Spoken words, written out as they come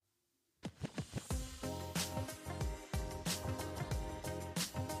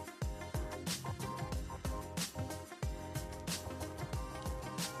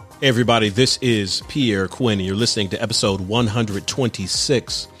Hey everybody, this is Pierre Quinn, and you're listening to episode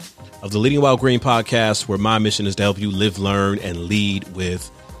 126 of the Leading While Green podcast, where my mission is to help you live, learn, and lead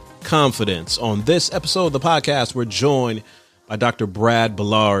with confidence. On this episode of the podcast, we're joined by Dr. Brad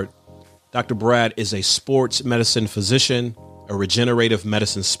Bullard. Dr. Brad is a sports medicine physician, a regenerative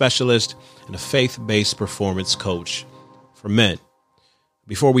medicine specialist, and a faith-based performance coach for men.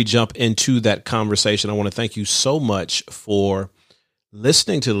 Before we jump into that conversation, I want to thank you so much for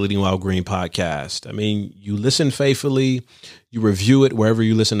listening to the Leading While Green podcast. I mean, you listen faithfully, you review it wherever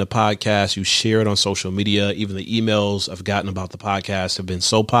you listen to podcasts, you share it on social media. Even the emails I've gotten about the podcast have been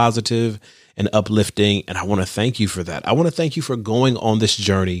so positive and uplifting. And I want to thank you for that. I want to thank you for going on this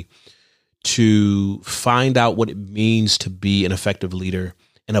journey to find out what it means to be an effective leader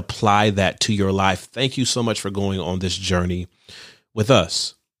and apply that to your life. Thank you so much for going on this journey with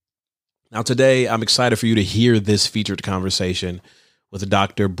us. Now, today, I'm excited for you to hear this featured conversation with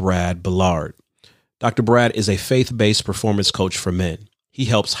Dr. Brad Bullard. Dr. Brad is a faith-based performance coach for men. He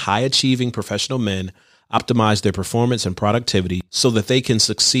helps high-achieving professional men optimize their performance and productivity so that they can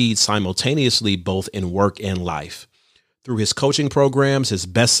succeed simultaneously both in work and life. Through his coaching programs, his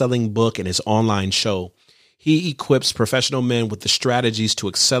best-selling book, and his online show, he equips professional men with the strategies to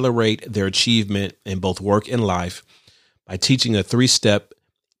accelerate their achievement in both work and life by teaching a 3-step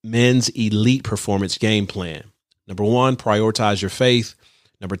men's elite performance game plan. Number 1, prioritize your faith.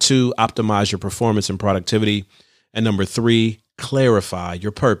 Number 2, optimize your performance and productivity. And number 3, clarify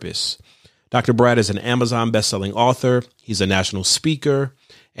your purpose. Dr. Brad is an Amazon bestselling author. He's a national speaker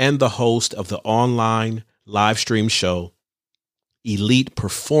and the host of the online live stream show, Elite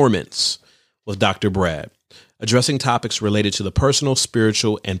Performance with Dr. Brad, addressing topics related to the personal,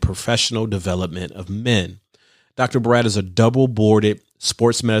 spiritual, and professional development of men. Dr. Brad is a double-boarded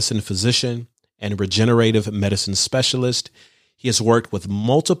sports medicine physician and regenerative medicine specialist. He has worked with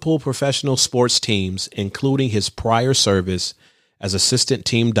multiple professional sports teams, including his prior service as assistant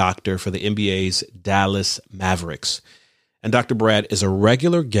team doctor for the NBA's Dallas Mavericks. And Dr. Brad is a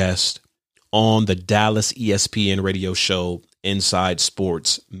regular guest on the Dallas ESPN radio show, Inside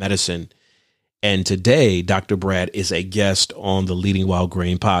Sports Medicine. And today, Dr. Brad is a guest on the Leading While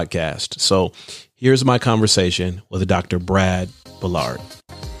Green podcast. So here's my conversation with Dr. Brad Bullard.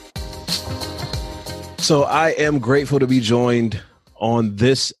 So I am grateful to be joined on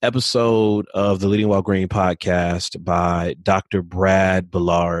this episode of the Leading While Green podcast by Dr. Brad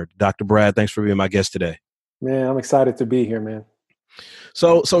Bullard. Dr. Brad, thanks for being my guest today. Man, I'm excited to be here, man.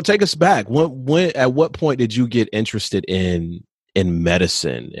 So take us back. At what point did you get interested in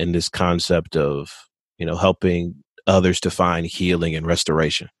medicine and this concept of, helping others to find healing and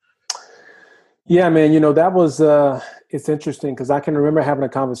restoration? Yeah, man, that was, it's interesting because I can remember having a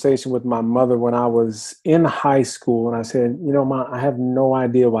conversation with my mother when I was in high school. And I said, Ma, I have no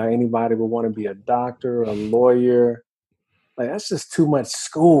idea why anybody would want to be a doctor, a lawyer. Like, that's just too much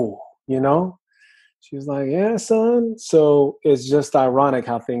school, She was like, yeah, son. So it's just ironic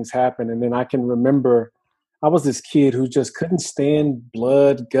how things happen. And then I can remember I was this kid who just couldn't stand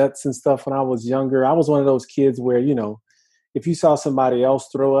blood, guts and stuff when I was younger. I was one of those kids where, if you saw somebody else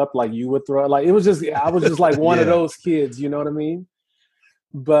throw up, like you would throw up, like I was just like one of those kids, you know what I mean?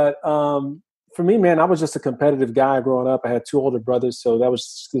 But for me, man, I was just a competitive guy growing up. I had 2 older brothers, so that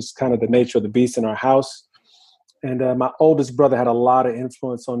was just kind of the nature of the beast in our house. And my oldest brother had a lot of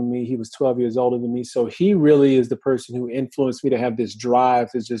influence on me. He was 12 years older than me. So he really is the person who influenced me to have this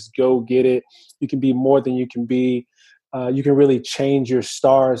drive to just go get it. You can be more than you can be. You can really change your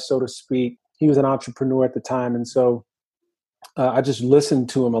stars, so to speak. He was an entrepreneur at the time. And so I just listened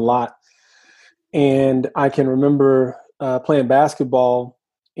to him a lot. And I can remember playing basketball,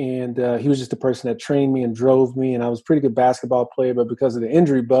 and he was just the person that trained me and drove me. And I was a pretty good basketball player, but because of the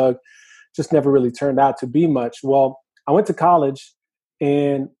injury bug, just never really turned out to be much. Well, I went to college,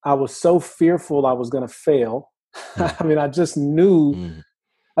 and I was so fearful I was going to fail. I mean, I just knew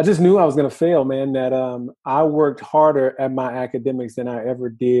I was going to fail, man, that I worked harder at my academics than I ever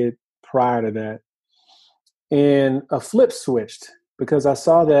did prior to that. And a flip switched because I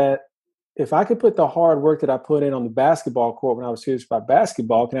saw that if I could put the hard work that I put in on the basketball court when I was serious about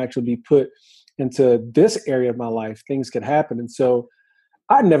basketball can actually be put into this area of my life, things could happen. And so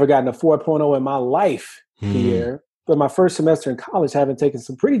I'd never gotten a 4.0 in my life, Pierre. But my first semester in college, having taken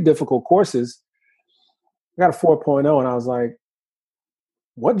some pretty difficult courses, I got a 4.0, and I was like,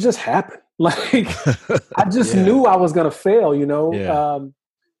 what just happened? Like, I just knew I was going to fail, Yeah.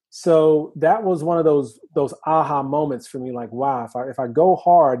 So that was one of those aha moments for me. Like, wow, if I go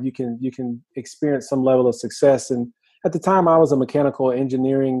hard, you can experience some level of success. And at the time, I was a mechanical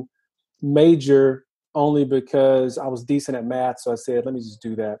engineering major only because I was decent at math. So I said, let me just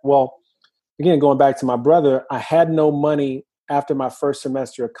do that. Well, again, going back to my brother, I had no money after my first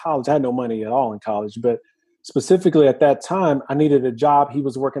semester of college. I had no money at all in college, but specifically at that time, I needed a job. He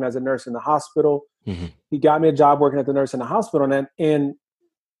was working as a nurse in the hospital. Mm-hmm. He got me a job working at the nurse in the hospital. And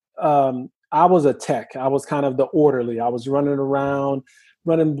I was a tech. I was kind of the orderly. I was running around,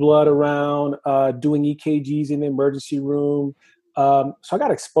 running blood around, doing EKGs in the emergency room. So I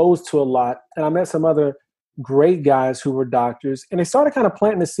got exposed to a lot. And I met some other great guys who were doctors. And they started kind of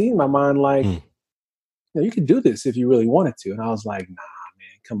planting the seed in my mind, like, you could do this if you really wanted to. And I was like, nah,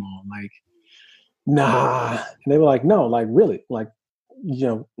 man, come on. Like, nah. And they were like, no, like, really? Like,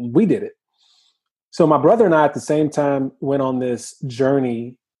 we did it. So my brother and I at the same time went on this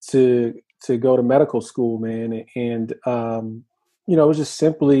journey to go to medical school, man. And, it was just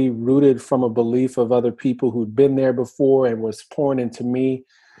simply rooted from a belief of other people who'd been there before and was pouring into me.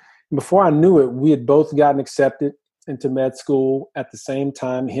 And before I knew it, we had both gotten accepted into med school at the same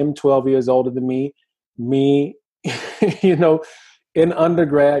time, him 12 years older than me, in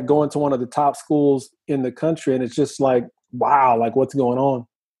undergrad, going to one of the top schools in the country. And it's just like, wow, like what's going on?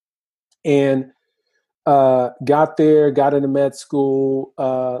 And got there, got into med school,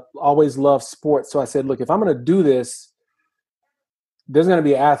 always loved sports. So I said, look, if I'm going to do this, there's going to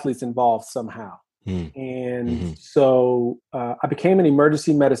be athletes involved somehow. And so I became an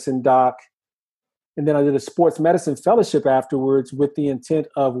emergency medicine doc. And then I did a sports medicine fellowship afterwards with the intent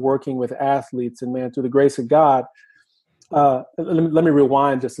of working with athletes. And man, through the grace of God, let me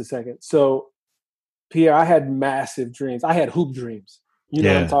rewind just a second. So Pierre, I had massive dreams. I had hoop dreams. You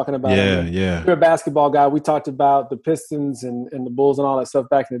know what I'm talking about? Yeah. You're a basketball guy. We talked about the Pistons and the Bulls and all that stuff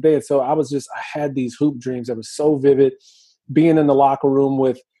back in the day. And so I had these hoop dreams that were so vivid, being in the locker room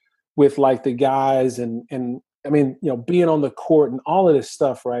with like the guys and I mean, being on the court and all of this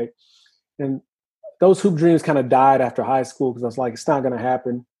stuff, right? And those hoop dreams kind of died after high school because I was like, it's not going to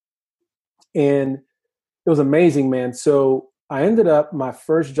happen. And it was amazing, man. So I ended up my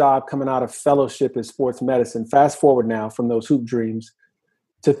first job coming out of fellowship in sports medicine. Fast forward now from those hoop dreams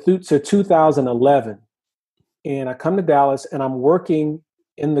to 2011. And I come to Dallas and I'm working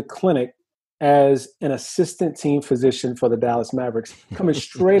in the clinic as an assistant team physician for the Dallas Mavericks, coming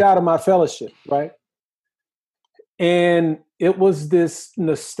straight out of my fellowship, right? And it was this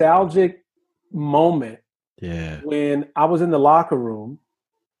nostalgic moment when I was in the locker room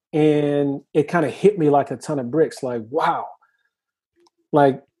and it kind of hit me like a ton of bricks, like, wow,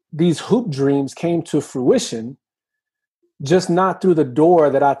 like these hoop dreams came to fruition, just not through the door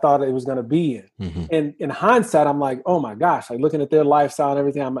that I thought it was going to be in. And in hindsight, I'm like, oh my gosh, like looking at their lifestyle and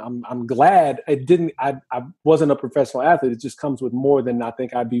everything, I'm glad I wasn't a professional athlete. It just comes with more than I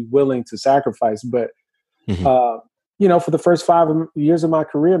think I'd be willing to sacrifice. But, for the first 5 years of my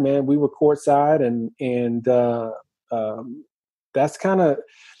career, man, we were courtside and that's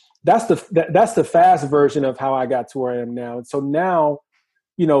the fast version of how I got to where I am now. And so now,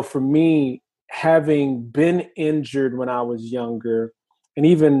 for me, having been injured when I was younger and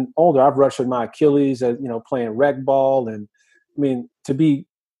even older, I've ruptured my Achilles, playing rec ball. And I mean, to be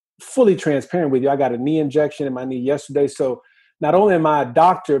fully transparent with you, I got a knee injection in my knee yesterday. So not only am I a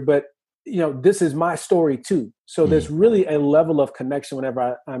doctor, but this is my story too. So there's really a level of connection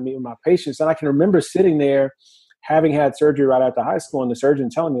whenever I meet with my patients. And I can remember sitting there having had surgery right after high school and the surgeon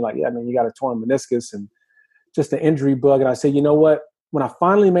telling me like, yeah, man, you got a torn meniscus and just an injury bug. And I said, you know what? When I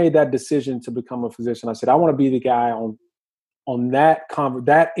finally made that decision to become a physician, I said, I want to be the guy on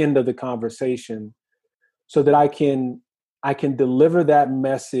that end of the conversation so that I can deliver that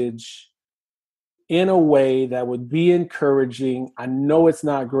message in a way that would be encouraging. I know it's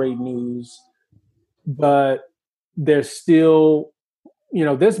not great news, but there's still,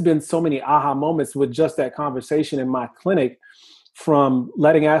 there's been so many aha moments with just that conversation in my clinic, from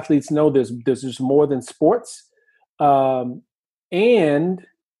letting athletes know there's just more than sports, and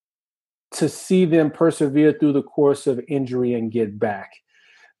to see them persevere through the course of injury and get back.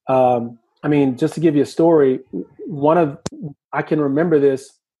 I mean, just to give you a story, I can remember this,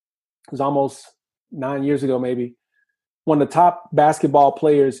 it was almost 9 years ago, maybe, one of the top basketball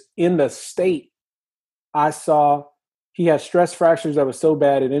players in the state. I saw he had stress fractures that were so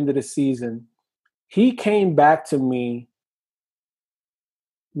bad at the end of the season. He came back to me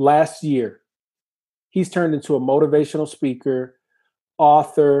last year. He's turned into a motivational speaker,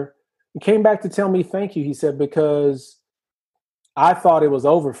 author. He came back to tell me thank you. He said, because I thought it was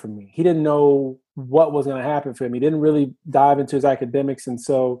over for me. He didn't know what was going to happen for him. He didn't really dive into his academics. And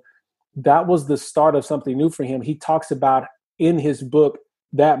so that was the start of something new for him. He talks about in his book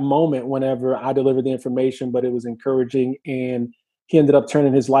that moment whenever I delivered the information, but it was encouraging. And he ended up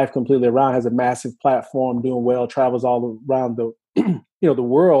turning his life completely around, has a massive platform, doing well, travels all around the, the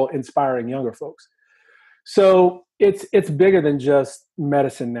world, inspiring younger folks. So it's bigger than just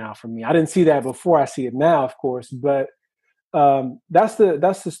medicine now for me. I didn't see that before. I see it now, of course, but that's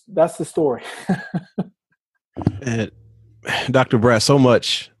the story. And Dr. Brad, so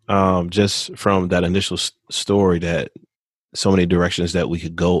much just from that initial story, that so many directions that we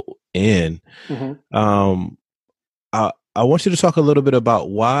could go in. Mm-hmm. I want you to talk a little bit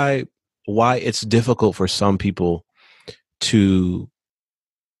about why it's difficult for some people to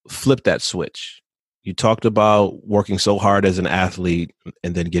flip that switch. You talked about working so hard as an athlete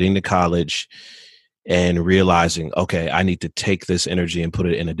and then getting to college and realizing, okay, I need to take this energy and put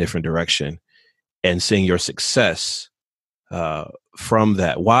it in a different direction, and seeing your success from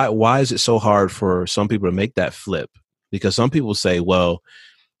that. Why is it so hard for some people to make that flip? Because some people say, well,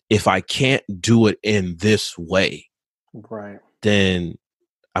 if I can't do it in this way, right, then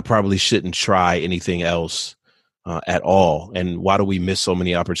I probably shouldn't try anything else at all. And why do we miss so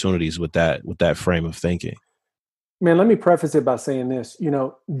many opportunities with that frame of thinking? Man, let me preface it by saying this.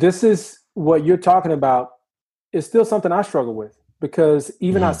 This is what you're talking about is still something I struggle with, because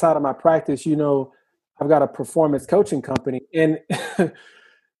even outside of my practice, I've got a performance coaching company, and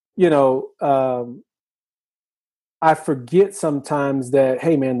I forget sometimes that,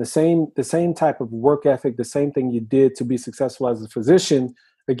 hey man, the same type of work ethic, the same thing you did to be successful as a physician,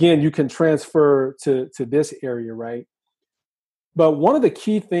 again, you can transfer to this area, right? But one of the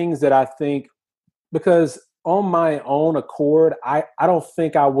key things that I think, because on my own accord, I don't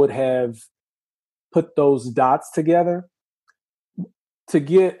think I would have put those dots together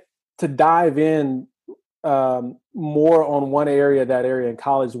to dive in more on one area, that area in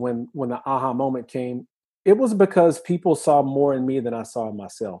college, when the aha moment came. It was because people saw more in me than I saw in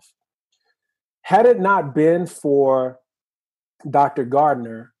myself. Had it not been for Dr.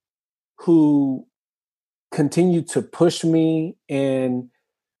 Gardner, who continued to push me and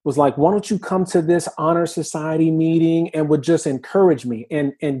was like, why don't you come to this honor society meeting, and would just encourage me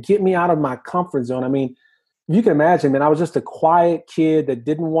and get me out of my comfort zone. I mean, you can imagine, man, I was just a quiet kid that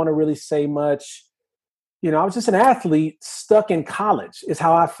didn't want to really say much. I was just an athlete stuck in college is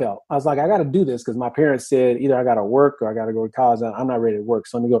how I felt. I was like, I got to do this because my parents said either I got to work or I got to go to college. I'm not ready to work,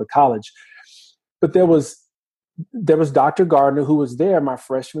 so let me go to college. But there was Dr. Gardner, who was there my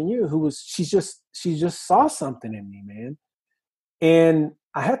freshman year, she just saw something in me, man. And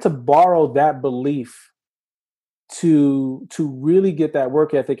I had to borrow that belief to really get that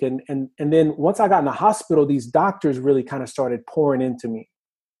work ethic. And then once I got in the hospital, these doctors really kind of started pouring into me.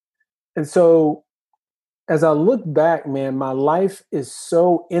 And so as I look back, man, my life is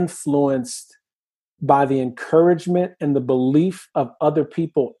so influenced by the encouragement and the belief of other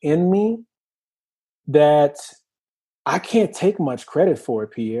people in me that I can't take much credit for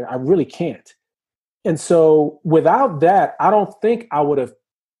it, Pierre. I really can't. And so without that, I don't think I would have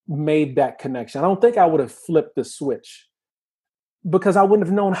made that connection. I don't think I would have flipped the switch, because I wouldn't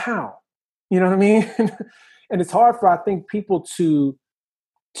have known how. You know what I mean? And it's hard for, I think, people to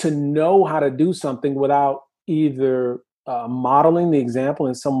know how to do something without either modeling the example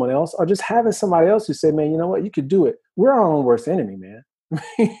in someone else, or just having somebody else who say, man, you know what, you could do it. We're our own worst enemy,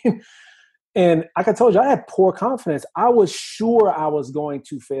 man. And like I told you, I had poor confidence. I was sure I was going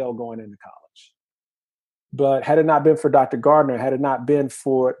to fail going into college. But had it not been for Dr. Gardner, had it not been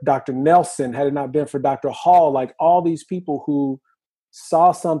for Dr. Nelson, had it not been for Dr. Hall, like all these people who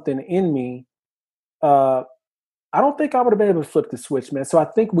saw something in me, I don't think I would have been able to flip the switch, man. So I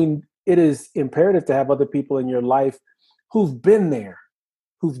think it is imperative to have other people in your life who've been there,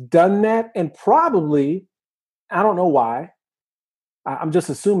 who've done that, and probably, I don't know why, I'm just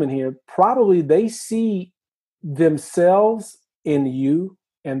assuming here, probably they see themselves in you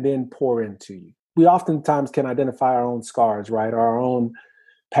and then pour into you. We oftentimes can identify our own scars, right? Our own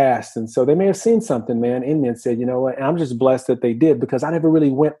past. And so they may have seen something, man, in me and said, you know what? And I'm just blessed that they did, because I never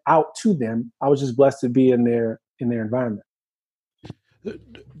really went out to them. I was just blessed to be in their environment.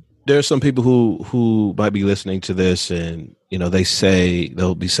 There are some people who might be listening to this, and they'll be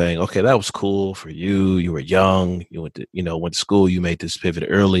saying, okay, that was cool for you. You were young. You went to school. You made this pivot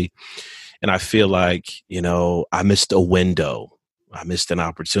early, and I feel like I missed a window. I missed an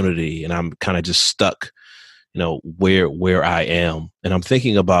opportunity, and I'm kind of just stuck, where I am. And I'm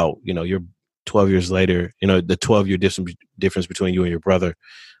thinking about you're 12 years later. The 12-year difference between you and your brother.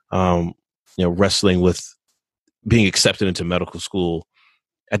 Wrestling with being accepted into medical school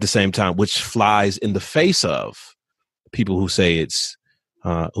at the same time, which flies in the face of people who say it's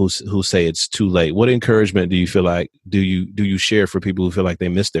who say it's too late. What encouragement do you feel like do you share for people who feel like they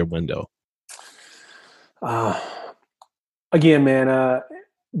missed their window? again, man,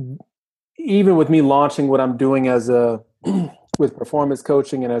 even with me launching what I'm doing as a with performance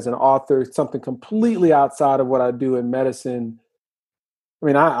coaching and as an author, something completely outside of what I do in medicine. I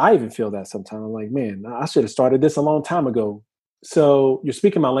mean, I even feel that sometimes. I'm like, man, I should have started this a long time ago. So you're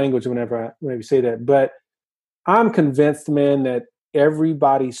speaking my language whenever you say that. But I'm convinced, man, that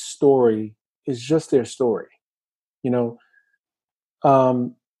everybody's story is just their story, you know,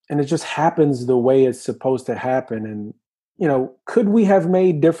 and it just happens the way it's supposed to happen. And could we have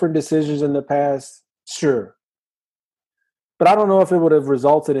made different decisions in the past? Sure, but I don't know if it would have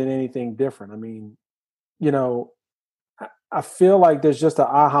resulted in anything different. I mean, you know, I feel like there's just an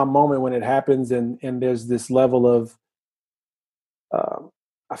aha moment when it happens, and there's this level of,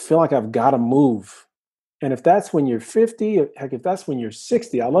 I feel like I've got to move. And if that's when you're 50, heck, if that's when you're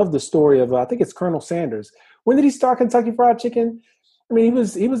 60, I love the story of, I think it's Colonel Sanders. When did he start Kentucky Fried Chicken? I mean, he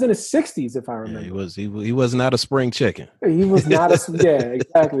was in his 60s, if I remember. Yeah, he was not a spring chicken. He was not yeah,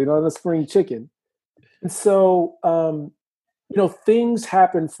 exactly, not a spring chicken. And so, things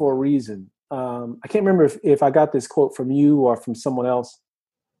happen for a reason. I can't remember if I got this quote from you or from someone else,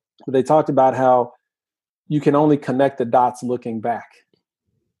 but they talked about how you can only connect the dots looking back.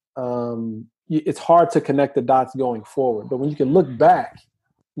 It's hard to connect the dots going forward, but when you can look back,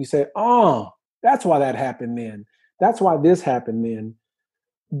 you say, oh, that's why that happened then. That's why this happened then.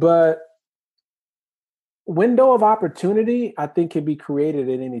 But window of opportunity, I think, can be created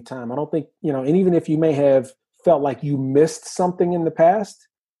at any time. I don't think, and even if you may have felt like you missed something in the past,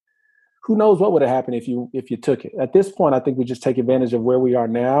 who knows what would have happened if you took it. At this point, I think we just take advantage of where we are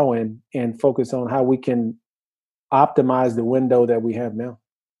now and focus on how we can optimize the window that we have now.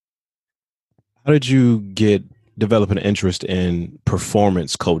 How did you develop an interest in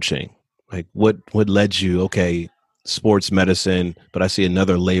performance coaching? Like what led you, okay, sports medicine, but I see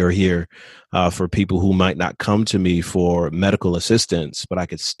another layer here for people who might not come to me for medical assistance, but I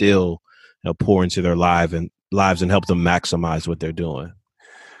could still pour into their lives and help them maximize what they're doing.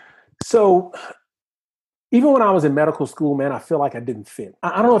 So even when I was in medical school, man, I feel like I didn't fit.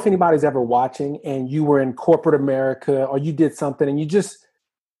 I don't know if anybody's ever watching and you were in corporate America or you did something and you just,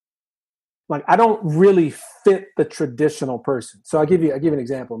 like, I don't really fit the traditional person. So I'll give you an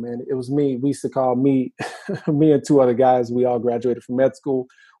example, man. It was me. We used to call me and two other guys. We all graduated from med school.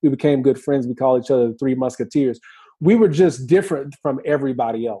 We became good friends. We call each other the Three Musketeers. We were just different from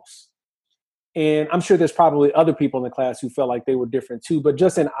everybody else. And I'm sure there's probably other people in the class who felt like they were different too. But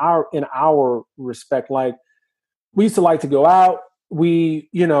just in our respect, like, we used to like to go out. We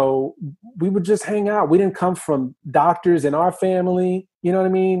would just hang out. We didn't come from doctors in our family. You know what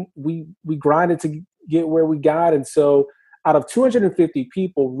I mean? We grinded to get where we got. And so out of 250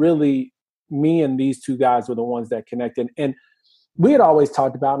 people, really, me and these two guys were the ones that connected. And we had always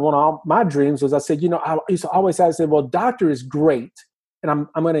talked about, and one of my dreams was, I said, I used to always say, well, doctor is great. And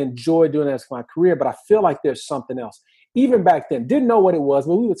I'm going to enjoy doing that for my career, but I feel like there's something else. Even back then, didn't know what it was,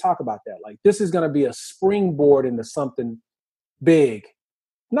 but we would talk about that. Like, this is going to be a springboard into something big.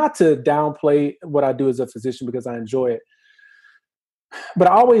 Not to downplay what I do as a physician because I enjoy it. But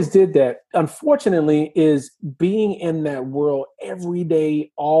I always did that. Unfortunately, is being in that world every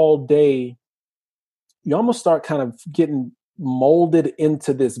day, all day, you almost start kind of getting molded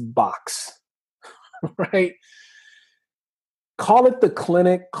into this box, right? Call it the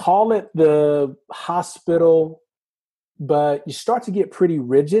clinic, call it the hospital, but you start to get pretty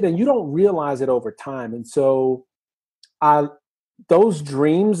rigid and you don't realize it over time. And so those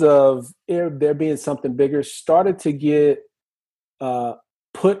dreams of there being something bigger started to get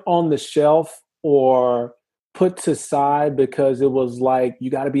put on the shelf or put to side because it was like, you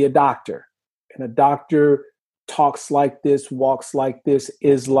got to be a doctor. And a doctor talks like this, walks like this,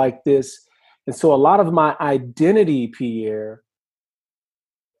 is like this. And so a lot of my identity, Pierre,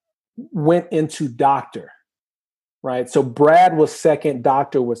 went into doctor, right? So Brad was second,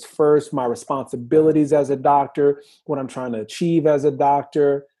 doctor was first, my responsibilities as a doctor, what I'm trying to achieve as a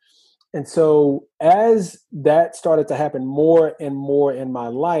doctor. And so as that started to happen more and more in my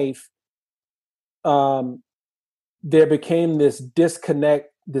life, there became this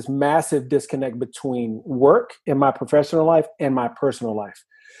disconnect, this massive disconnect between work in my professional life and my personal life.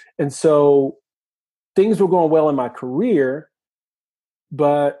 And so things were going well in my career,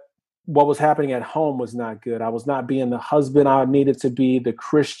 but what was happening at home was not good. I was not being the husband I needed to be, the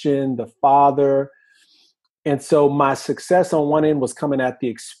Christian, the father. And so my success on one end was coming at the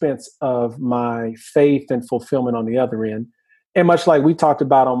expense of my faith and fulfillment on the other end. And much like we talked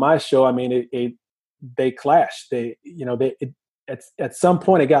about on my show, I mean, they clashed. At some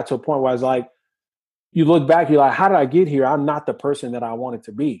point it got to a point where I was like, you look back, you're like, how did I get here? I'm not the person that I wanted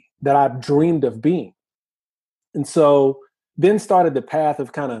to be, that I dreamed of being. And so then started the path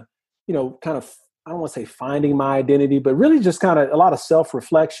of kind of, I don't want to say finding my identity, but really just kind of a lot of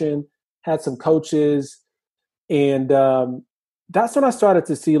self-reflection, had some coaches. And that's when I started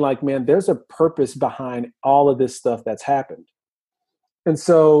to see like, man, there's a purpose behind all of this stuff that's happened. And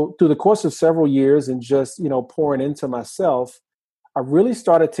so through the course of several years and just, pouring into myself, I really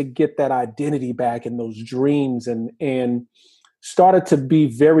started to get that identity back in those dreams and started to be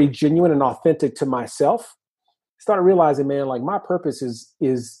very genuine and authentic to myself. Started realizing, man, like my purpose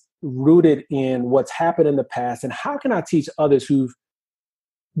is rooted in what's happened in the past, and how can I teach others who've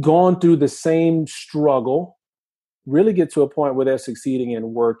gone through the same struggle really get to a point where they're succeeding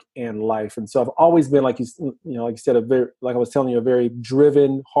in work and life. And so I've always been, like you said, like I was telling you, a very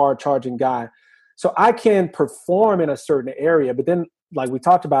driven, hard charging guy. So I can perform in a certain area, but then like we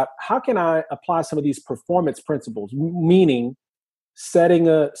talked about, how can I apply some of these performance principles, meaning setting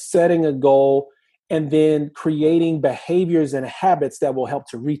a goal and then creating behaviors and habits that will help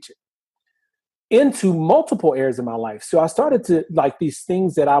to reach it into multiple areas of my life. So I started to like these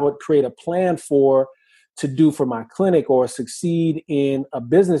things that I would create a plan for to do for my clinic or succeed in a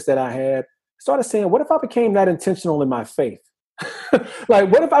business that I had. Started saying, what if I became that intentional in my faith? Like,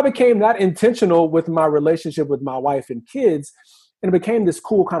 what if I became that intentional with my relationship with my wife and kids? And it became this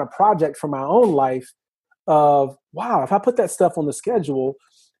cool kind of project for my own life of, wow, if I put that stuff on the schedule,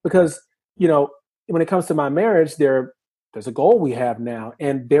 because, when it comes to my marriage, there's a goal we have now,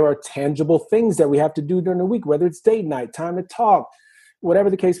 and there are tangible things that we have to do during the week, whether it's date night, time to talk, whatever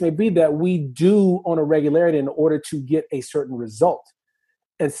the case may be, that we do on a regularity in order to get a certain result.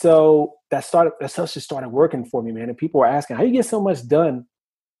 And so that just started working for me, man. And people were asking, how you get so much done?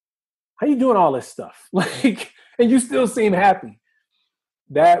 How you doing all this stuff? Like, and you still seem happy.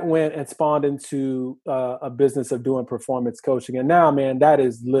 That went and spawned into a business of doing performance coaching. And now, man, that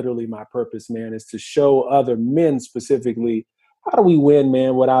is literally my purpose, man, is to show other men specifically, how do we win,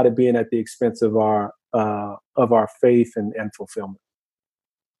 man, without it being at the expense of our faith and fulfillment.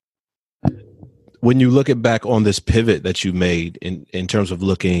 When you look back on this pivot that you made in terms of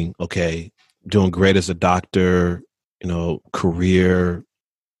looking, okay, doing great as a doctor, career,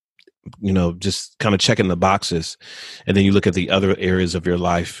 just kind of checking the boxes. And then you look at the other areas of your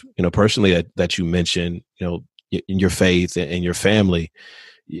life, personally that you mentioned, in your faith and your family.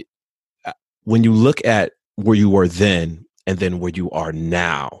 When you look at where you were then and then where you are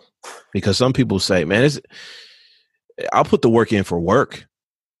now, because some people say, man, I'll put the work in for work.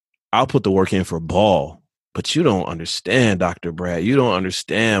 I'll put the work in for ball, but you don't understand, Dr. Brad. You don't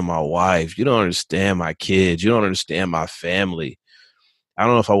understand my wife. You don't understand my kids. You don't understand my family. I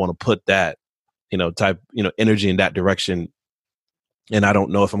don't know if I want to put that, energy in that direction. And I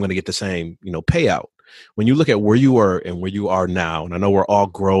don't know if I'm going to get the same, payout. When you look at where you were and where you are now, and I know we're all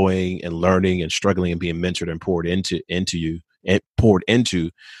growing and learning and struggling and being mentored and poured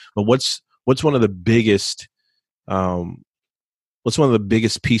into, but what's one of the biggest, what's one of the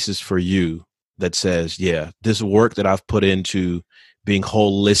biggest pieces for you that says, yeah, this work that I've put into being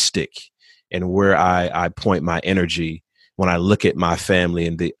holistic and where I point my energy when I look at my family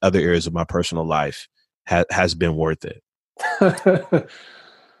and the other areas of my personal life has been worth it?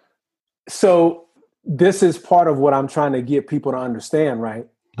 So this is part of what I'm trying to get people to understand, right?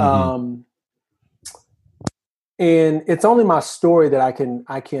 Mm-hmm. And it's only my story that I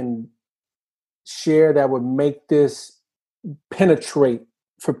can share that would make this penetrate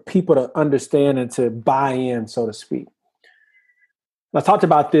for people to understand and to buy in, so to speak. I talked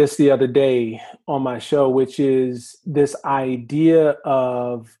about this the other day on my show, which is this idea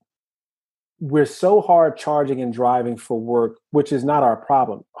of we're so hard charging and driving for work, which is not our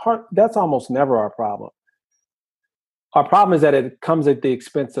problem. That's almost never our problem. Our problem is that it comes at the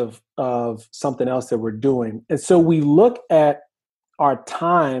expense of something else that we're doing. And so we look at our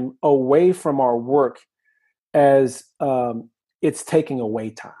time away from our work as it's taking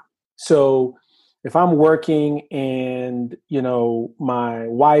away time. So if I'm working and, my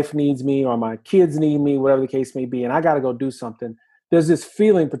wife needs me or my kids need me, whatever the case may be, and I got to go do something, there's this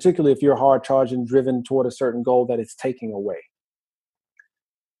feeling, particularly if you're hard charged and driven toward a certain goal, that it's taking away,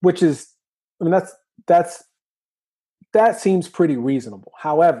 which is, that seems pretty reasonable.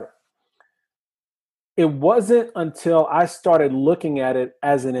 However, it wasn't until I started looking at it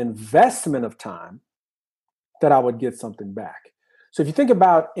as an investment of time that I would get something back. So if you think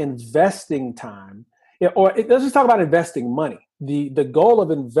about investing time, let's just talk about investing money. The goal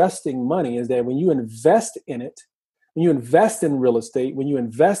of investing money is that when you invest in it, when you invest in real estate, when you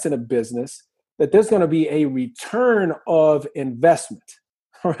invest in a business, that there's going to be a return of investment,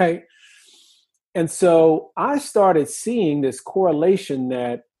 right? And so I started seeing this correlation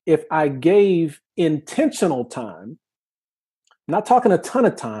that if I gave intentional time I'm not talking a ton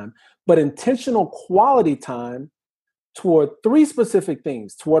of time, but intentional quality time toward three specific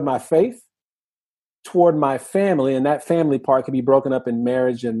things: toward my faith, toward my family, and that family part can be broken up in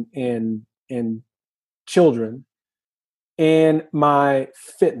marriage and children, and my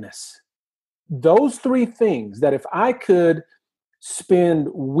fitness. Those three things that if I could spend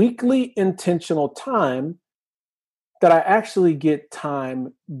weekly intentional time, that I actually get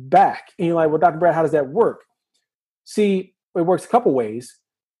time back. And you're like, well, Dr. Brad, how does that work? See, it works a couple ways.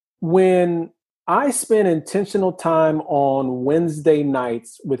 When I spend intentional time on Wednesday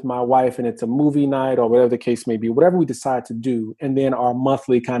nights with my wife, and it's a movie night or whatever the case may be, whatever we decide to do, and then our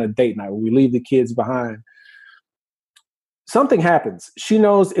monthly kind of date night where we leave the kids behind, something happens. She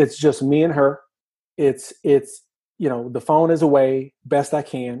knows it's just me and her. It's the phone is away best I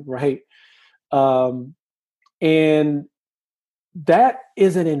can, right? And that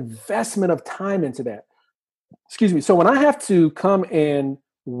is an investment of time into that. Excuse me. So when I have to come and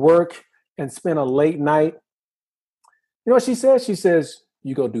work and spend a late night, you know what she says? She says,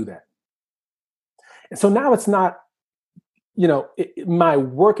 you go do that. And so now it's not, my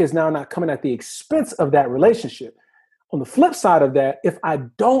work is now not coming at the expense of that relationship. On the flip side of that, if I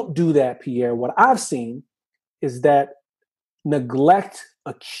don't do that, Pierre, what I've seen is that neglect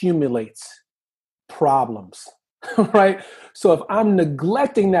accumulates problems, right? So if I'm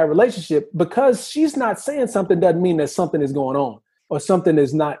neglecting that relationship, because she's not saying something doesn't mean that something is going on or something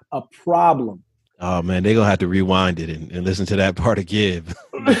is not a problem. Oh man, they're going to have to rewind it and listen to that part again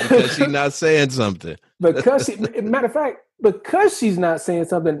because she's not saying something. Matter of fact, because she's not saying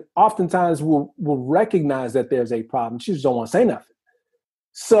something, oftentimes we'll recognize that there's a problem. She just don't want to say nothing.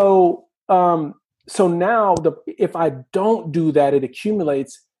 So now if I don't do that, it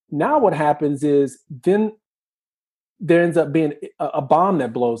accumulates. Now what happens is then there ends up being a bomb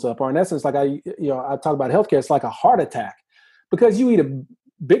that blows up, or in essence, like I talk about healthcare, it's like a heart attack. Because you eat a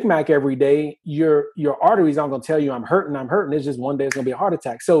Big Mac every day, your arteries aren't going to tell you I'm hurting. It's just one day it's going to be a heart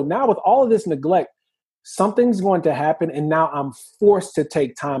attack. So now with all of this neglect, something's going to happen, and now I'm forced to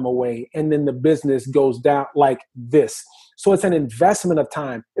take time away, and then the business goes down like this. So it's an investment of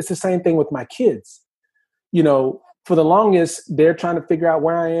time. It's the same thing with my kids. For the longest, they're trying to figure out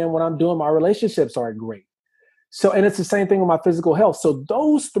where I am, what I'm doing. My relationships aren't great. So, and it's the same thing with my physical health. So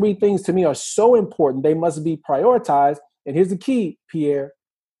those three things to me are so important. They must be prioritized. And here's the key, Pierre,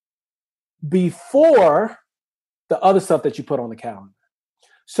 before the other stuff that you put on the calendar.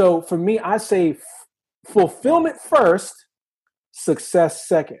 So for me, I say fulfillment first, success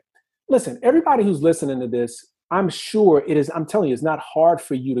second. Listen, everybody who's listening to this, I'm sure I'm telling you, it's not hard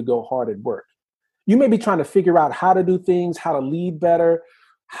for you to go hard at work. You may be trying to figure out how to do things, how to lead better.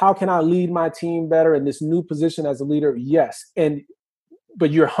 How can I lead my team better in this new position as a leader? Yes.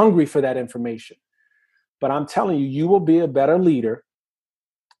 But you're hungry for that information. But I'm telling you, you will be a better leader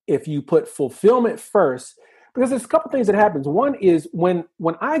if you put fulfillment first, because there's a couple things that happens. One is when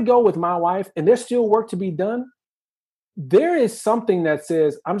I go with my wife and there's still work to be done, there is something that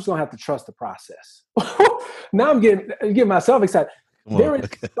says, I'm just going to have to trust the process. Now I'm getting myself excited.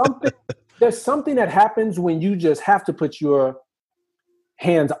 There's something that happens when you just have to put take your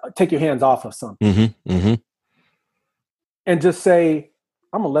hands off of something and just say,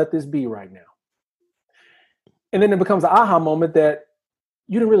 I'm going to let this be right now. And then it becomes an aha moment that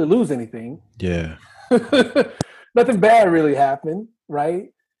you didn't really lose anything. Yeah. Nothing bad really happened, right?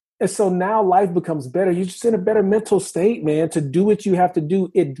 And so now life becomes better. You're just in a better mental state, man, to do what you have to do.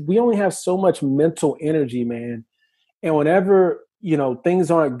 We only have so much mental energy, man. And whenever,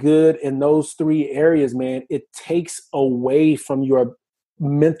 things aren't good in those three areas, man, it takes away from your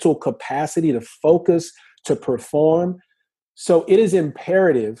mental capacity to focus, to perform. So it is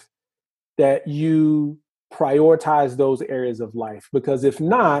imperative that you prioritize those areas of life, because if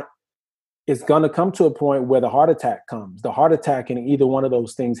not, it's going to come to a point where the heart attack comes. The heart attack in either one of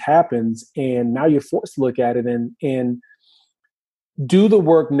those things happens, and now you're forced to look at it and do the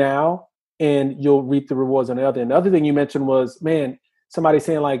work now, and you'll reap the rewards on the other. And the other thing you mentioned was, man, somebody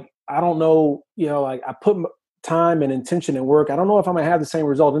saying like, I don't know, like I put time and intention and work. I don't know if I'm going to have the same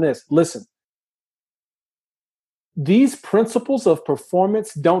result in this. Listen, these principles of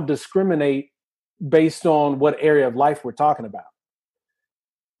performance don't discriminate based on what area of life we're talking about.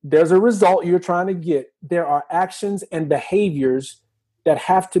 There's a result you're trying to get. There are actions and behaviors that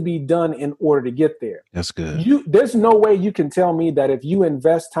have to be done in order to get there. That's good. There's no way you can tell me that if you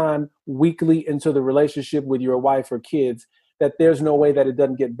invest time weekly into the relationship with your wife or kids, that there's no way that it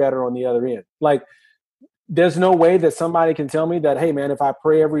doesn't get better on the other end. Like, there's no way that somebody can tell me that, hey, man, if I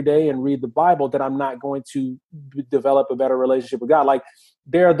pray every day and read the Bible, that I'm not going to develop a better relationship with God. Like,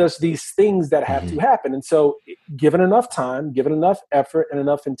 there are just these things that have to happen. And so given enough time, given enough effort and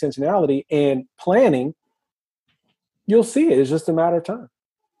enough intentionality and planning, you'll see it. It's just a matter of time.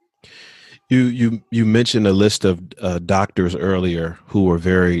 You mentioned a list of doctors earlier who were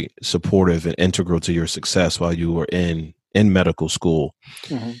very supportive and integral to your success while you were in medical school.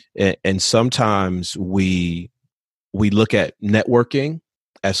 And sometimes we look at networking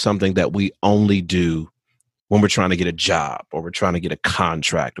as something that we only do when we're trying to get a job or we're trying to get a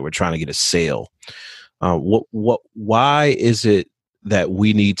contract or we're trying to get a sale. Why is it that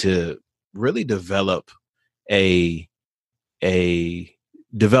we need to really develop a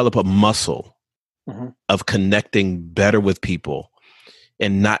muscle of connecting better with people,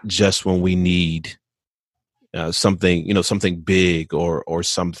 and not just when we need something big or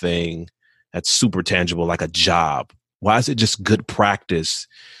something that's super tangible like a job? Why is it just good practice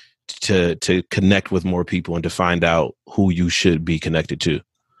to connect with more people and to find out who you should be connected to?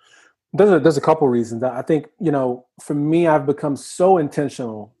 There's a couple reasons. I think, for me, I've become so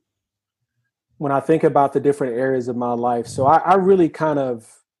intentional when I think about the different areas of my life. So I really kind of,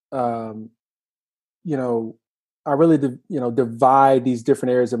 divide these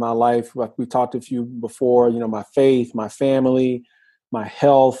different areas of my life. Like we talked a few before, my faith, my family, my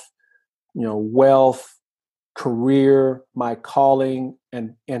health, wealth, career, my calling,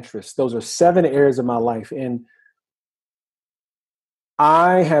 and interests. Those are 7 areas of my life. And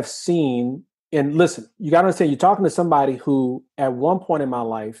I have seen, and listen, you got to understand, you're talking to somebody who at one point in my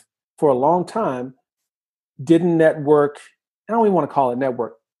life, for a long time, didn't network. I don't even want to call it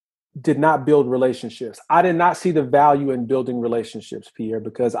network. Did not build relationships. I did not see the value in building relationships, Pierre,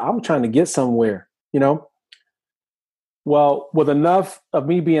 because I'm trying to get somewhere, Well, with enough of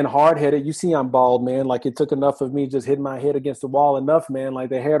me being hard-headed, you see I'm bald, man. Like it took enough of me just hitting my head against the wall enough, man. Like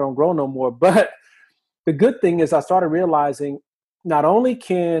the hair don't grow no more. But the good thing is I started realizing not only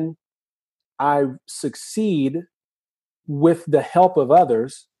can I succeed with the help of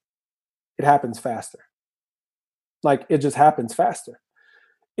others, it happens faster. Like it just happens faster.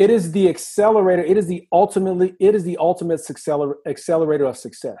 It is the accelerator. It is the ultimate accelerator of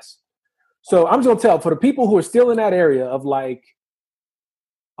success. So I'm just going to tell for the people who are still in that area of like,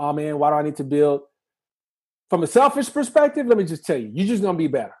 oh man, why do I need to build? From a selfish perspective, let me just tell you, you're just going to be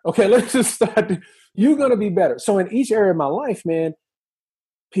better. Okay, let's just start. You're going to be better. So in each area of my life, man,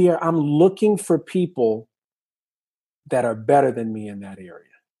 Pierre, I'm looking for people that are better than me in that area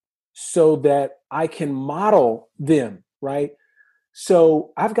so that I can model them, right?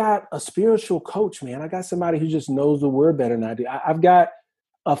 So I've got a spiritual coach, man. I got somebody who just knows the word better than I do. I've got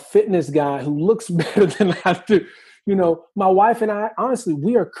a fitness guy who looks better than I do. My wife and I, honestly,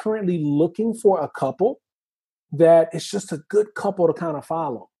 we are currently looking for a couple that it's just a good couple to kind of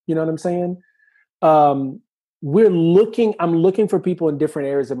follow. You know what I'm saying? I'm looking for people in different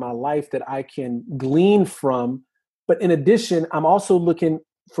areas of my life that I can glean from. But in addition, I'm also looking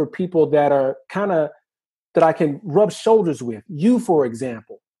for people that are that I can rub shoulders with. You, for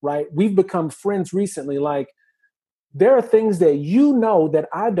example, right? We've become friends recently. Like there are things that that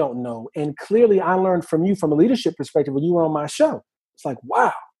I don't know. And clearly I learned from you from a leadership perspective when you were on my show. It's like,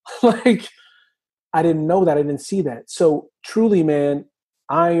 wow, like I didn't know that. I didn't see that. So truly, man,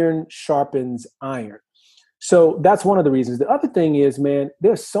 iron sharpens iron. So that's one of the reasons. The other thing is, man,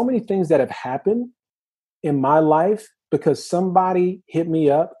 there's so many things that have happened in my life because somebody hit me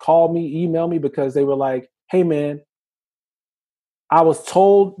up, called me, emailed me because they were like, hey, man, I was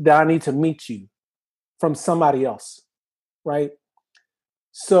told that I need to meet you from somebody else, right?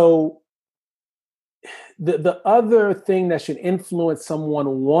 So the other thing that should influence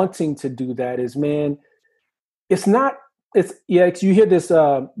someone wanting to do that is, man, you hear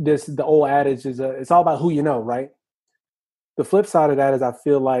the old adage is it's all about who you know, right? The flip side of that is I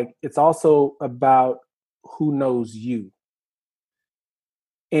feel like it's also about who knows you.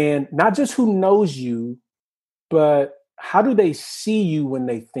 And not just who knows you, but how do they see you when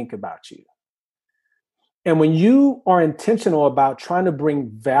they think about you? And when you are intentional about trying to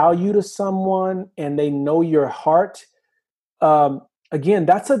bring value to someone and they know your heart, again,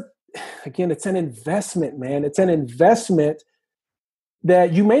 it's an investment, man. It's an investment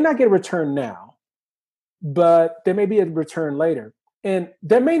that you may not get a return now, but there may be a return later. And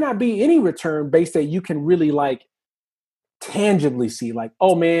there may not be any return based that you can really like tangibly see, like,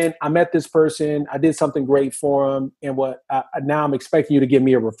 oh man, I met this person, I did something great for them, and now I'm expecting you to give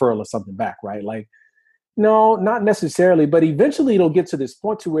me a referral or something back, right? Like, no, not necessarily, but eventually it'll get to this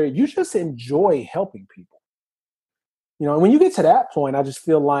point to where you just enjoy helping people. And when you get to that point, I just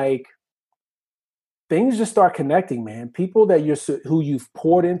feel like things just start connecting, man. People that who you've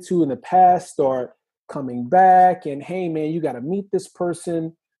poured into in the past are coming back, and hey, man, you got to meet this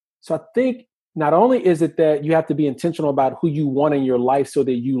person. So I think not only is it that you have to be intentional about who you want in your life so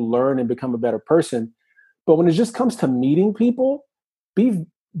that you learn and become a better person, but when it just comes to meeting people, be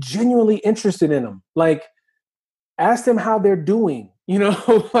genuinely interested in them. Like, ask them how they're doing,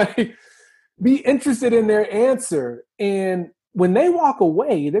 like be interested in their answer. And when they walk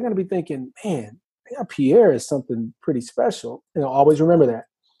away, they're going to be thinking, man, Pierre is something pretty special. Always remember that.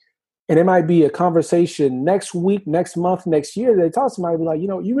 And it might be a conversation next week, next month, next year. They talk to somebody, be like,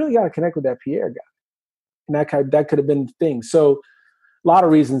 you really got to connect with that Pierre guy. And that could have been the thing. So a lot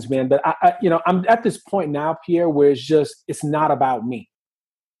of reasons, man. But I'm at this point now, Pierre, where it's not about me,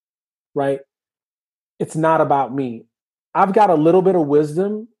 right? It's not about me. I've got a little bit of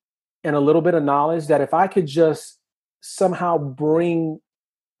wisdom and a little bit of knowledge that if I could just somehow bring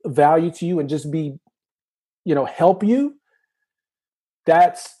value to you and just be, help you,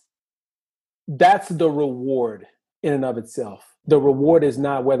 that's the reward in and of itself. The reward is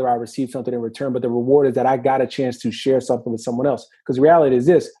not whether I receive something in return, but the reward is that I got a chance to share something with someone else. Because the reality is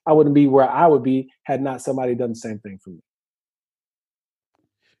this: I wouldn't be where I would be had not somebody done the same thing for me.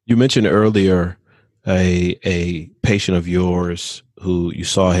 You mentioned earlier a patient of yours who you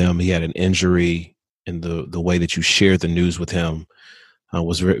saw him. He had an injury, and the way that you shared the news with him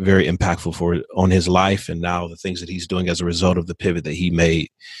was very, very impactful on his life, and now the things that he's doing as a result of the pivot that he made.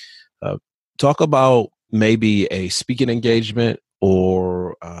 Talk about maybe a speaking engagement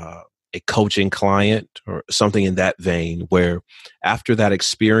or a coaching client or something in that vein, where after that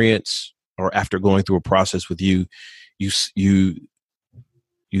experience or after going through a process with you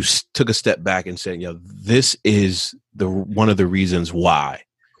took a step back and said, this is one of the reasons why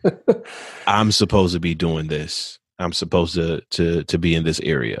I'm supposed to be doing this. I'm supposed to be in this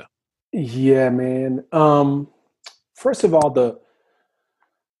area. Yeah, man. First of all, the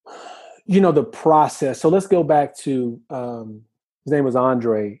process. So let's go back to, his name was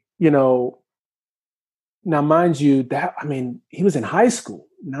Andre, now mind you he was in high school.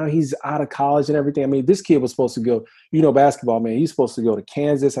 Now he's out of college and everything. This kid was supposed to go, basketball, man. He's supposed to go to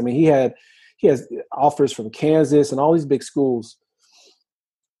Kansas. He has offers from Kansas and all these big schools.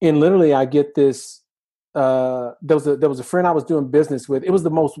 And literally I get this, there was a friend I was doing business with. It was the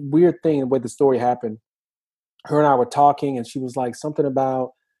most weird thing the way the story happened. Her and I were talking and she was like something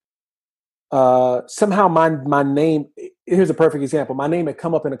about, somehow my name, here's a perfect example. My name had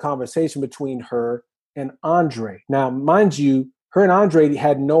come up in a conversation between her and Andre. Now, mind you, her and Andre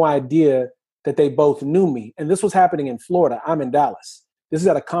had no idea that they both knew me. And this was happening in Florida. I'm in Dallas. This is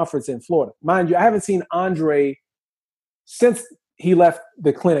at a conference in Florida. Mind you, I haven't seen Andre since he left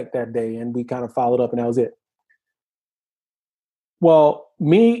the clinic that day, and we kind of followed up, and that was it. Well,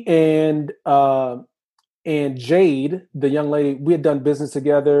 me and Jade, the young lady, we had done business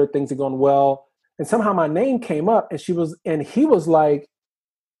together. Things had gone well. And somehow my name came up and he was like,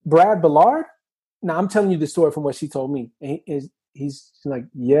 Brad Ballard? Now I'm telling you the story from what she told me. And he's like,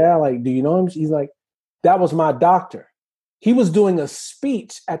 yeah, like, do you know him? He's like, that was my doctor. He was doing a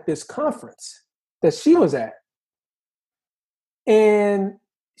speech at this conference that she was at. And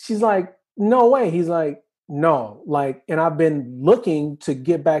she's like, no way. He's like, no, like, and I've been looking to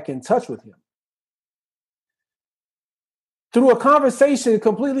get back in touch with him. Through a conversation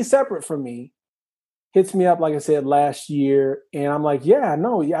completely separate from me, hits me up, like I said, last year. And I'm like, yeah,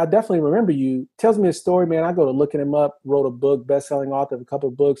 I definitely remember you. Tells me a story, man. I go to looking him up, wrote a book, best-selling author of a couple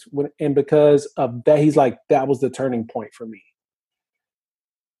of books. And because of that, he's like, that was the turning point for me.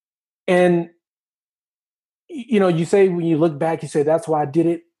 And, you say when you look back, you say, that's why I did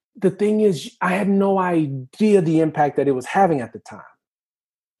it. The thing is, I had no idea the impact that it was having at the time,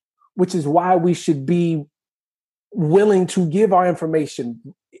 which is why we should be willing to give our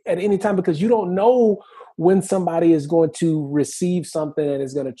information at any time, because you don't know when somebody is going to receive something and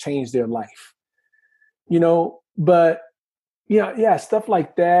is going to change their life, but stuff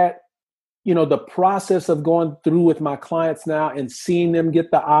like that, the process of going through with my clients now and seeing them get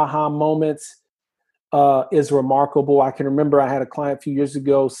the aha moments is remarkable. I can remember I had a client a few years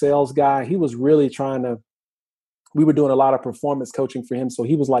ago, sales guy. He was really we were doing a lot of performance coaching for him. So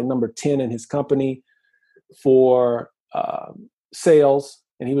he was like number 10 in his company for sales,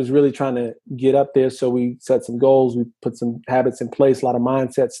 and he was really trying to get up there. So we set some goals, we put some habits in place, a lot of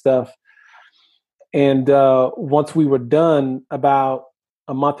mindset stuff. And once we were done, about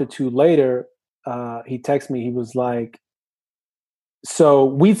a month or two later, he texted me. He was like, so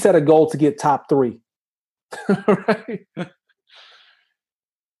we set a goal to get top 3. Right?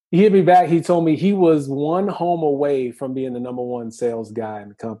 He hit me back. He told me he was one home away from being the number 1 sales guy in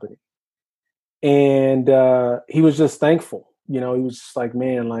the company. And he was just thankful. He was just like,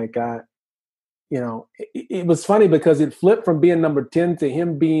 man, like it was funny because it flipped from being number 10 to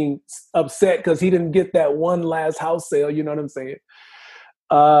him being upset because he didn't get that one last house sale. You know what I'm saying?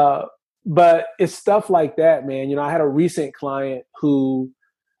 But it's stuff like that, man. I had a recent client who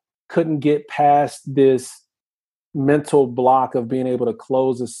couldn't get past this mental block of being able to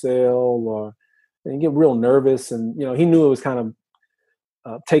close a sale and get real nervous. And, he knew it was kind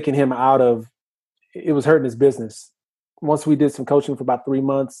of taking him out of, it was hurting his business. Once we did some coaching for about 3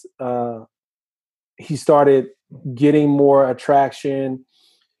 months, he started getting more attraction.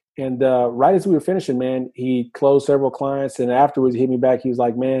 And right as we were finishing, man, he closed several clients. And afterwards, he hit me back. He was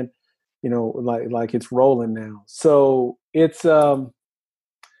like, man, like it's rolling now. So it's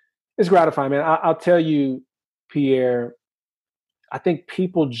gratifying, man. I'll tell you, Pierre, I think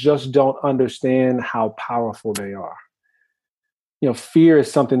people just don't understand how powerful they are. Fear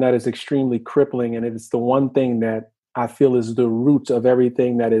is something that is extremely crippling, and it's the one thing that I feel is the root of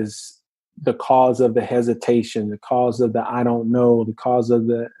everything that is the cause of the hesitation, the cause of the I don't know, the cause of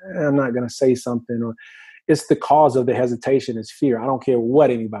the I'm not going to say something, or it's the cause of the hesitation is fear. I don't care what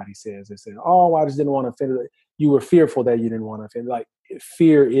anybody says. They say, oh, I just didn't want to offend. You were fearful that you didn't want to offend. Like,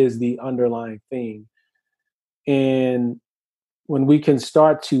 fear is the underlying thing. And when we can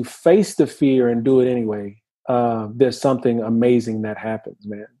start to face the fear and do it anyway, there's something amazing that happens,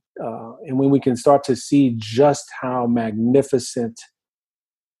 man. And when we can start to see just how magnificent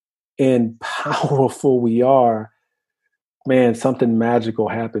and powerful we are, man, something magical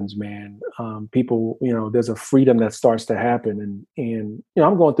happens, man. People, there's a freedom that starts to happen. And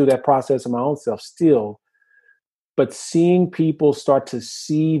I'm going through that process of my own self still. But seeing people start to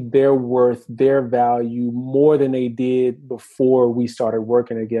see their worth, their value more than they did before we started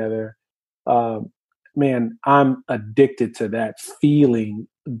working together, man, I'm addicted to that feeling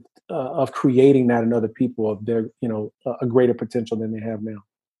of creating that in other people of their, a greater potential than they have now.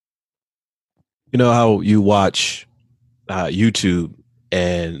 You know how you watch YouTube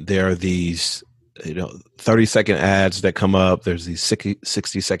and there are these 30-second ads that come up. There's these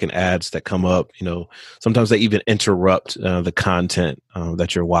 60-second ads that come up. Sometimes they even interrupt the content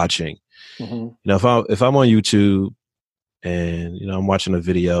that you're watching. Mm-hmm. If I'm on YouTube and I'm watching a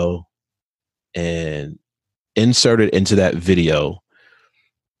video, and inserted into that video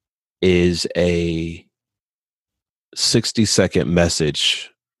is a 60-second message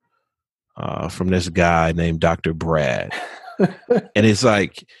from this guy named Dr. Brad, and it's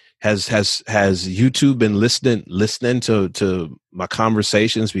like, Has YouTube been listening to my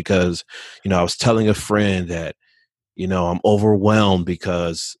conversations? Because, I was telling a friend that, I'm overwhelmed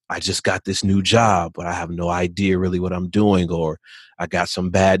because I just got this new job, but I have no idea really what I'm doing, or I got some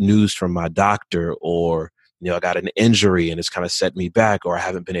bad news from my doctor, or, I got an injury and it's kind of set me back, or I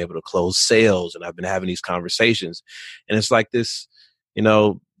haven't been able to close sales, and I've been having these conversations. And it's like this,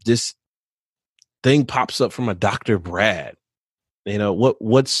 this thing pops up from a Dr. Brad.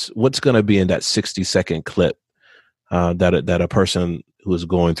 What's going to be in that 60-second clip that a person who is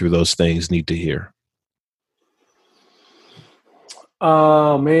going through those things need to hear?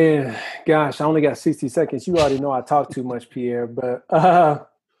 Oh man, gosh, I only got 60 seconds. You already know I talk too much, Pierre, but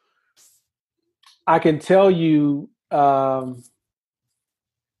I can tell you the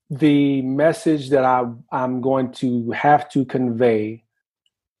message that I'm going to have to convey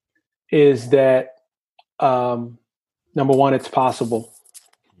is that number one, it's possible.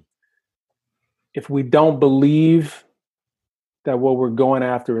 If we don't believe that what we're going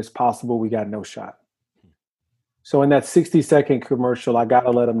after is possible, we got no shot. So in that 60-second commercial, I got to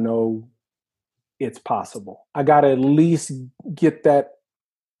let them know it's possible. I got to at least get that,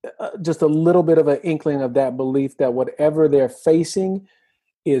 just a little bit of an inkling of that belief that whatever they're facing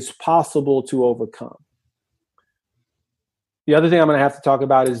is possible to overcome. The other thing I'm going to have to talk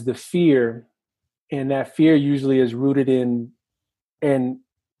about is the fear. And that fear usually is rooted in an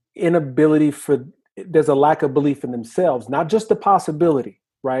inability there's a lack of belief in themselves, not just the possibility,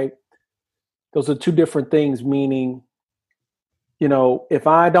 right? Those are two different things, meaning, if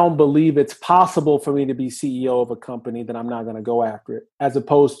I don't believe it's possible for me to be CEO of a company, then I'm not going to go after it, as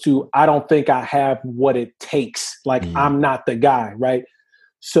opposed to, I don't think I have what it takes. Like, I'm not the guy, right?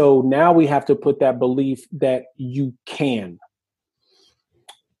 So now we have to put that belief that you can.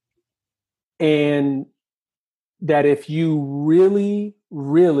 And that if you really,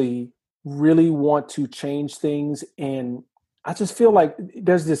 really, really want to change things, and I just feel like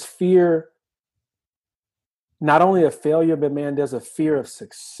there's this fear, not only of failure, but man, there's a fear of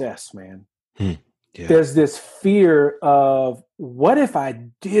success, man. Yeah. There's this fear of, what if I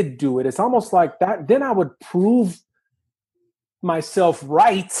did do it? It's almost like that. Then I would prove myself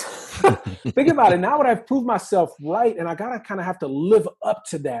right. Think about it. Now would I prove myself right? And I gotta kind of have to live up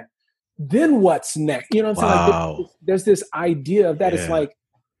to that. then what's next? You know what I'm saying? Wow. Like there's this idea of that. Yeah. It's like,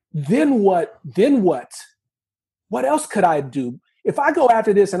 then what? Then what? What else could I do? If I go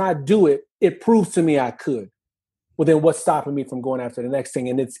after this and I do it, it proves to me I could. Well, then what's stopping me from going after the next thing?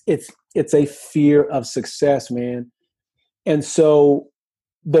 And it's a fear of success, man. And so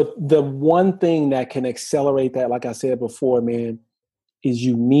the one thing that can accelerate that, like I said before, man, is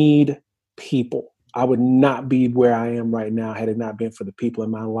you need people. I would not be where I am right now had it not been for the people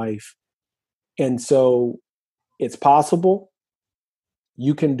in my life. And so it's possible.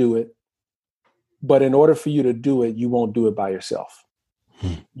 You can do it. But in order for you to do it, you won't do it by yourself.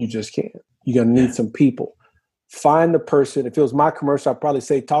 You just can't. You're going to need some people. Find the person. If it was my commercial, I'd probably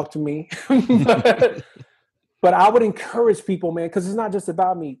say, talk to me. But I would encourage people, man, because it's not just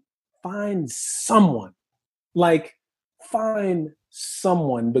about me. Find someone. Like, find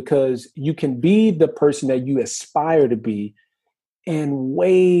someone, because you can be the person that you aspire to be, and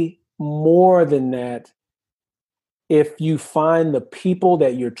way more than that, if you find the people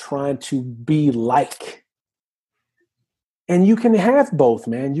that you're trying to be like. And you can have both,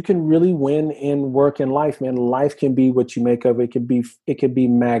 man. You can really win in work and life, man. Life can be what you make of it. It can be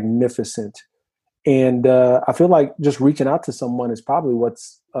magnificent. And I feel like just reaching out to someone is probably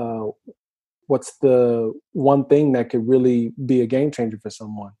what's the one thing that could really be a game changer for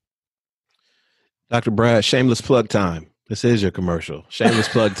someone. Dr. Brad, shameless plug time. This is your commercial. Shameless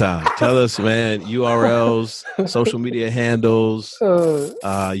plug time. Tell us, man, URLs, social media handles,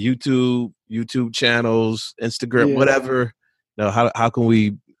 YouTube channels, Instagram, whatever. No, how can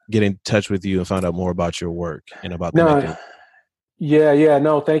we get in touch with you and find out more about your work and about connecting? Yeah.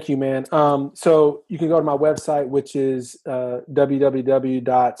 No, thank you, man. So you can go to my website, which is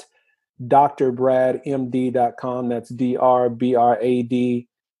www.drbradmd.com. That's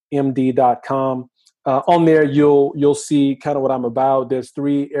DRBRADMD.com. On there, you'll see kind of what I'm about. There's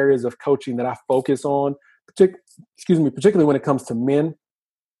 3 areas of coaching that I focus on, particularly when it comes to men.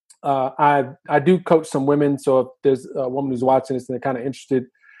 I do coach some women. So if there's a woman who's watching this and they're kind of interested,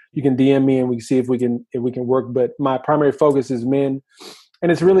 you can DM me and we can see if we can work. But my primary focus is men, and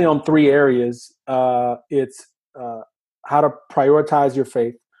it's really on 3 areas. It's how to prioritize your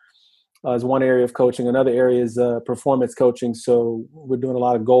faith is one area of coaching. Another area is performance coaching. So we're doing a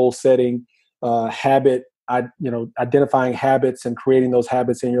lot of goal setting, identifying habits and creating those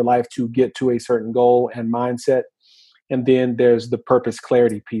habits in your life to get to a certain goal and mindset. And then there's the purpose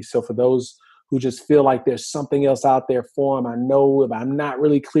clarity piece. So for those who just feel like there's something else out there for them, I know if I'm not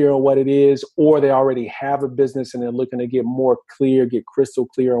really clear on what it is, or they already have a business and they're looking to get more clear, get crystal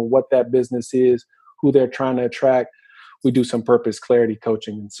clear on what that business is, who they're trying to attract, we do some purpose clarity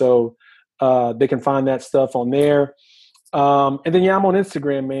coaching. And so they can find that stuff on there. And then, I'm on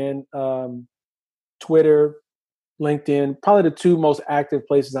Instagram, man, Twitter, LinkedIn. Probably the 2 most active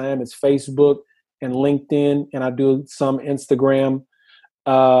places I am is Facebook and LinkedIn, and I do some Instagram.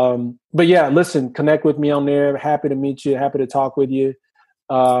 But yeah, listen, connect with me on there. Happy to meet you. Happy to talk with you.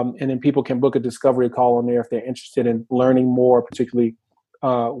 And then people can book a discovery call on there if they're interested in learning more, particularly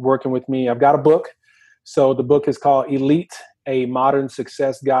working with me. I've got a book. So the book is called Elite, A Modern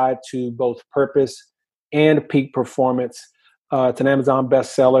Success Guide to Both Purpose and Peak Performance. It's an Amazon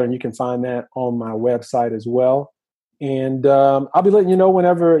bestseller, and you can find that on my website as well. And I'll be letting you know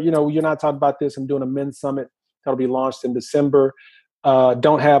whenever, you're not talking about this. I'm doing a men's summit that'll be launched in December.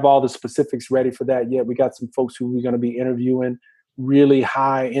 Don't have all the specifics ready for that yet. We got some folks who we're going to be interviewing, really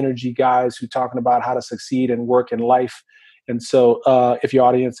high energy guys who are talking about how to succeed and work in life. And so if your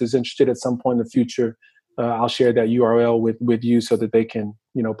audience is interested at some point in the future, I'll share that URL with you so that they can,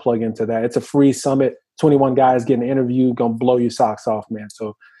 plug into that. It's a free summit. 21 guys getting interviewed, going to blow your socks off, man.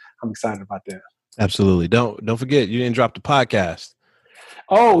 So I'm excited about that. Absolutely. Don't forget, you didn't drop the podcast.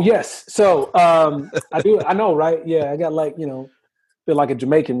 Oh, yes. So I do. I know, right? Yeah, I got feel like a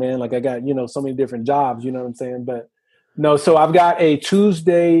Jamaican, man. Like I got, so many different jobs, you know what I'm saying? But no, so I've got a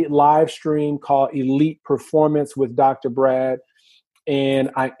Tuesday live stream called Elite Performance with Dr. Brad. And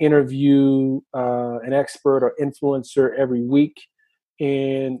I interview an expert or influencer every week.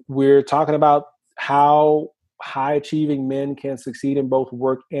 And we're talking about how high achieving men can succeed in both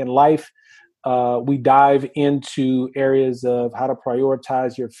work and life. We dive into areas of how to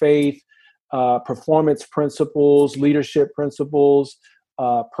prioritize your faith, performance principles, leadership principles,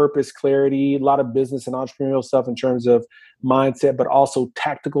 purpose clarity, a lot of business and entrepreneurial stuff in terms of mindset, but also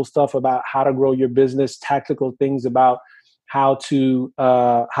tactical stuff about how to grow your business, tactical things about how to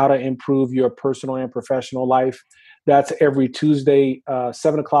improve your personal and professional life. That's every Tuesday,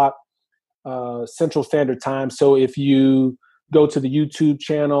 7:00 Central Standard Time. So if you go to the YouTube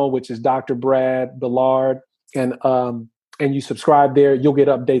channel, which is Dr. Brad Ballard, and and you subscribe there, you'll get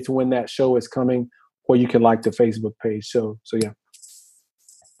updates when that show is coming, or you can like the Facebook page. So yeah.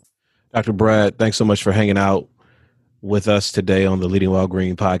 Dr. Brad, thanks so much for hanging out with us today on the Leading While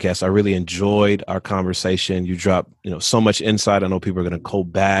Green podcast. I really enjoyed our conversation. You dropped, so much insight. I know people are going to go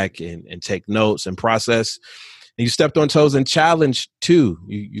back and take notes and process. And you stepped on toes and challenged too.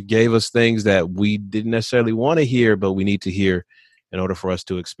 You gave us things that we didn't necessarily want to hear, but we need to hear in order for us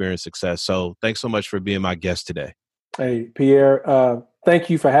to experience success. So thanks so much for being my guest today. Hey, Pierre, thank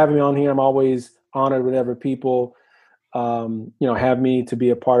you for having me on here. I'm always honored whenever people, have me to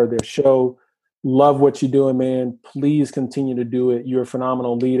be a part of their show. Love what you're doing, man. Please continue to do it. You're a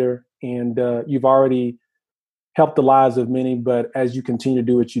phenomenal leader, and you've already helped the lives of many. But as you continue to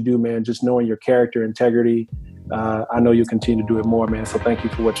do what you do, man, just knowing your character, integrity, I know you'll continue to do it more, man. So thank you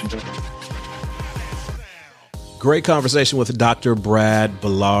for what you're doing. Great conversation with Dr. Brad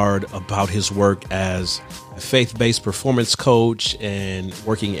Ballard about his work as a faith-based performance coach and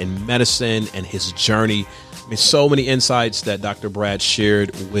working in medicine and his journey. So many insights that Dr. Brad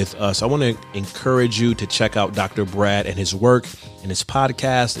shared with us. I want to encourage you to check out Dr. Brad and his work and his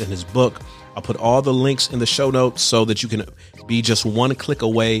podcast and his book. I'll put all the links in the show notes so that you can be just one click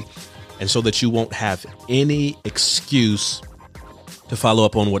away and so that you won't have any excuse to follow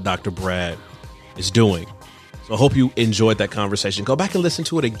up on what Dr. Brad is doing. So I hope you enjoyed that conversation. Go back and listen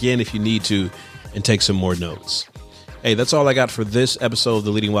to it again if you need to and take some more notes. Hey, that's all I got for this episode of the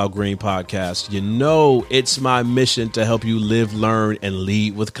Leading While Green podcast. It's my mission to help you live, learn, and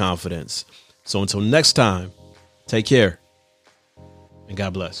lead with confidence. So until next time, take care and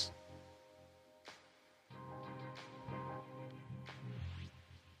God bless.